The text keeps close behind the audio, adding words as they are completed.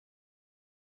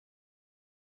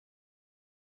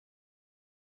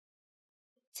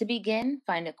To begin,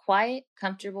 find a quiet,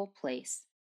 comfortable place.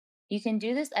 You can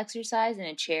do this exercise in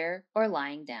a chair or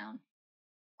lying down.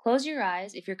 Close your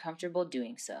eyes if you're comfortable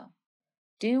doing so.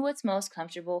 Do what's most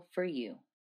comfortable for you.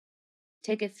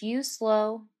 Take a few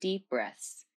slow, deep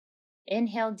breaths.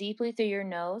 Inhale deeply through your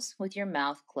nose with your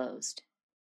mouth closed.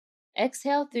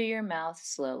 Exhale through your mouth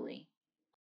slowly.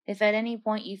 If at any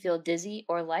point you feel dizzy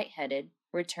or lightheaded,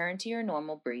 return to your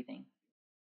normal breathing.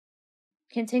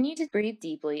 Continue to breathe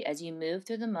deeply as you move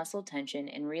through the muscle tension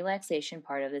and relaxation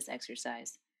part of this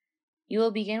exercise. You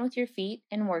will begin with your feet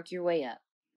and work your way up.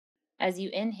 As you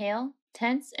inhale,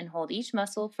 tense and hold each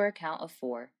muscle for a count of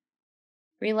 4.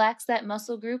 Relax that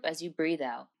muscle group as you breathe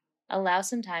out. Allow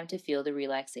some time to feel the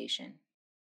relaxation.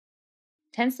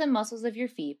 Tense the muscles of your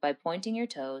feet by pointing your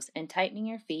toes and tightening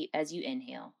your feet as you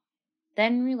inhale.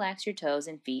 Then relax your toes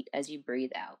and feet as you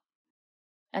breathe out.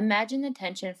 Imagine the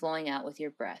tension flowing out with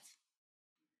your breath.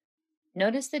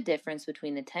 Notice the difference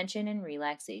between the tension and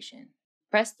relaxation.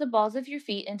 Press the balls of your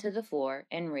feet into the floor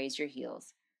and raise your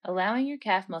heels, allowing your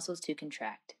calf muscles to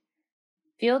contract.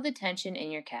 Feel the tension in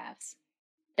your calves.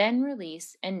 Then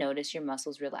release and notice your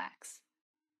muscles relax.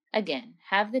 Again,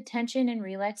 have the tension and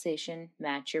relaxation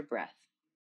match your breath.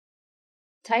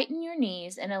 Tighten your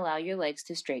knees and allow your legs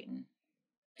to straighten.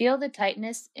 Feel the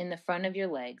tightness in the front of your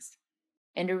legs.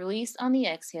 And a release on the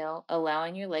exhale,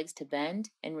 allowing your legs to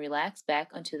bend and relax back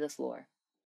onto the floor.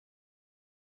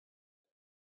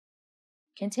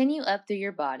 Continue up through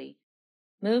your body.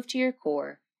 Move to your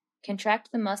core. Contract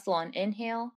the muscle on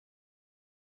inhale.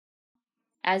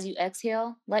 As you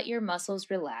exhale, let your muscles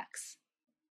relax.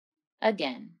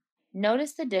 Again,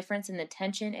 notice the difference in the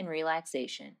tension and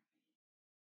relaxation.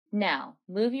 Now,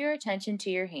 move your attention to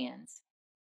your hands.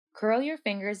 Curl your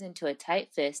fingers into a tight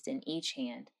fist in each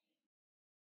hand.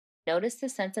 Notice the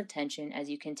sense of tension as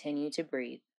you continue to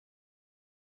breathe.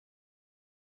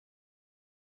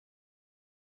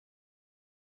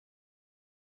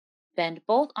 Bend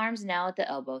both arms now at the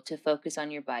elbow to focus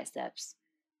on your biceps.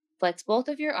 Flex both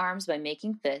of your arms by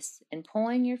making fists and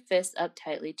pulling your fists up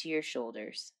tightly to your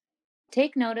shoulders.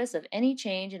 Take notice of any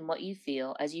change in what you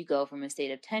feel as you go from a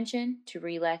state of tension to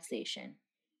relaxation.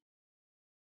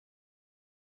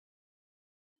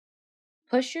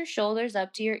 Push your shoulders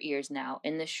up to your ears now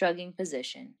in the shrugging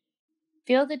position.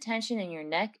 Feel the tension in your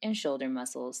neck and shoulder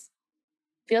muscles.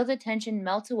 Feel the tension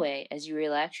melt away as you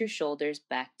relax your shoulders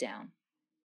back down.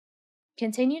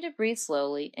 Continue to breathe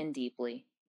slowly and deeply.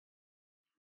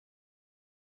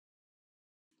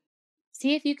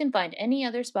 See if you can find any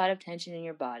other spot of tension in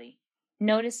your body.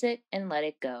 Notice it and let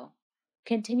it go.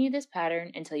 Continue this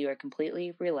pattern until you are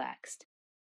completely relaxed.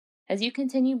 As you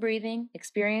continue breathing,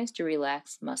 experience your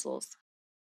relaxed muscles.